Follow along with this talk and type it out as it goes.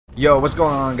Yo, what's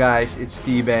going on guys, it's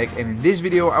Tbag, and in this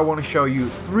video I want to show you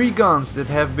 3 guns that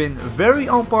have been very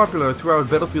unpopular throughout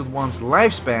Battlefield 1's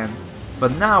lifespan,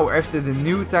 but now after the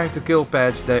new time to kill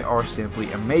patch they are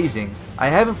simply amazing. I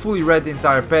haven't fully read the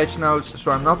entire patch notes,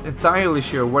 so I'm not entirely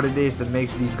sure what it is that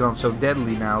makes these guns so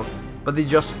deadly now, but they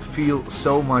just feel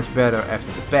so much better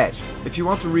after the patch. If you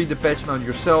want to read the patch note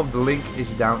yourself, the link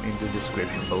is down in the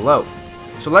description below.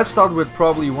 So let's start with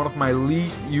probably one of my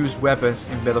least used weapons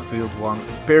in Battlefield 1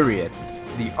 period,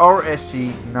 the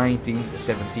RSC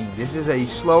 1917. This is a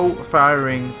slow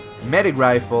firing medic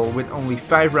rifle with only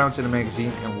 5 rounds in the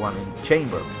magazine and 1 in the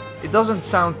chamber. It doesn't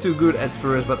sound too good at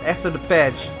first, but after the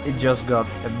patch it just got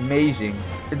amazing.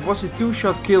 It was a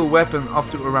 2-shot kill weapon up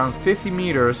to around 50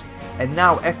 meters, and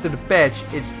now after the patch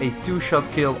it's a 2-shot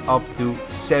kill up to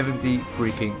 70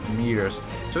 freaking meters.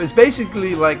 So it's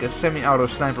basically like a semi-auto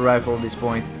sniper rifle at this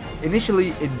point. Initially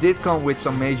it did come with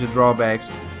some major drawbacks,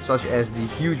 such as the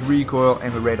huge recoil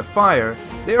and the rate of fire.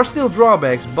 They are still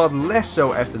drawbacks, but less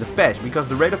so after the patch, because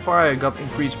the rate of fire got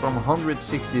increased from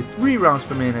 163 rounds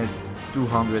per minute to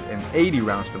 180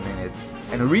 rounds per minute.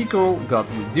 And the recoil got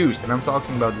reduced, and I'm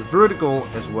talking about the vertical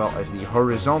as well as the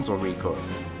horizontal recoil.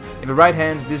 In the right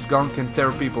hands this gun can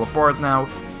tear people apart now.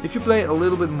 If you play a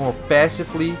little bit more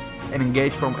passively and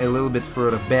engage from a little bit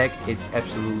further back, it's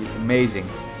absolutely amazing.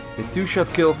 The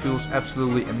 2-shot kill feels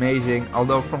absolutely amazing,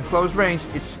 although from close range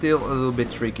it's still a little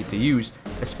bit tricky to use,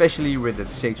 especially with that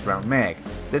 6-round mag.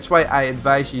 That's why I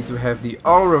advise you to have the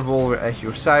auto revolver as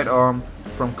your sidearm.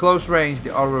 From close range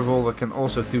the auto revolver can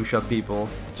also 2-shot people,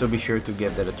 so be sure to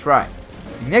give that a try.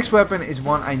 The next weapon is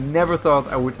one I never thought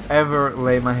I would ever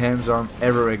lay my hands on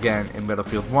ever again in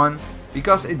Battlefield 1,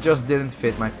 because it just didn't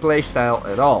fit my playstyle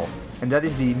at all. And that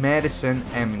is the Madison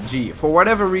MG. For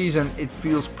whatever reason it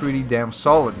feels pretty damn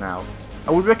solid now.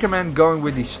 I would recommend going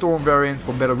with the Storm variant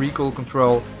for better recoil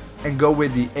control, and go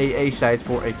with the AA sight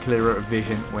for a clearer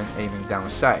vision when aiming down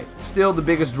the sight. Still, the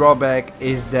biggest drawback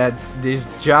is that this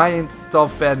giant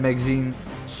top fat magazine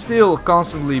still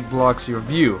constantly blocks your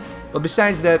view. But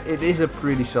besides that, it is a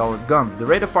pretty solid gun. The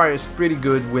rate of fire is pretty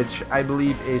good, which I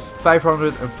believe is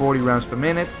 540 rounds per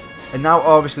minute. And now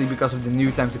obviously because of the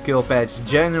new time to kill patch,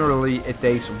 generally it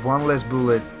takes 1 less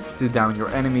bullet to down your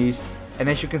enemies. And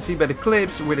as you can see by the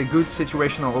clips, with a good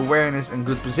situational awareness and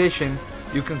good position,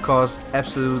 you can cause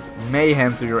absolute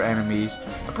mayhem to your enemies.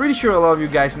 I'm pretty sure a lot of you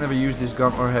guys never used this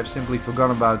gun or have simply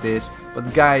forgotten about this.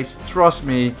 But guys, trust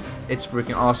me, it's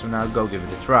freaking awesome now, go give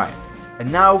it a try.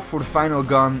 And now for the final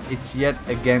gun, it's yet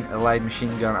again a light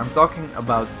machine gun. I'm talking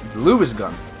about the Lewis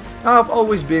gun. Now, I've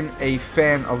always been a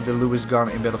fan of the Lewis gun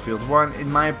in Battlefield 1.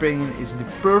 In my opinion, it's the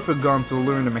perfect gun to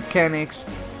learn the mechanics,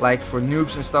 like for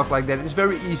noobs and stuff like that. It's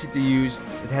very easy to use,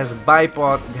 it has a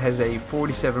bipod, it has a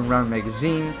 47 round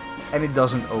magazine, and it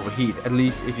doesn't overheat, at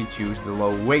least if you choose the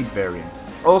low weight variant.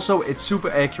 Also, it's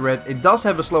super accurate. It does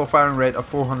have a slow firing rate of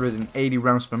 480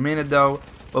 rounds per minute though,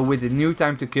 but with the new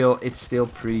time to kill it's still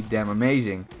pretty damn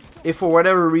amazing. If for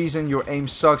whatever reason your aim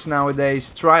sucks nowadays,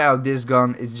 try out this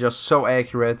gun, it's just so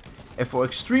accurate. And for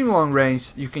extreme long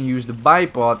range you can use the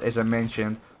bipod, as I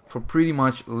mentioned, for pretty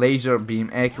much laser beam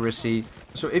accuracy.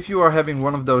 So if you are having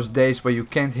one of those days where you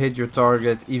can't hit your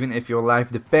target even if your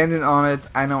life depended on it,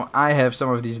 I know I have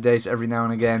some of these days every now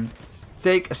and again,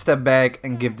 take a step back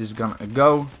and give this gun a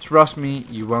go. Trust me,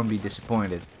 you won't be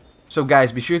disappointed. So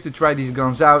guys, be sure to try these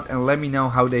guns out and let me know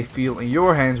how they feel in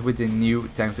your hands with the new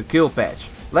time to kill patch.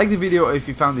 Like the video if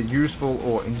you found it useful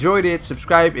or enjoyed it,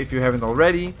 subscribe if you haven't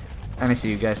already, and I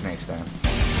see you guys next time.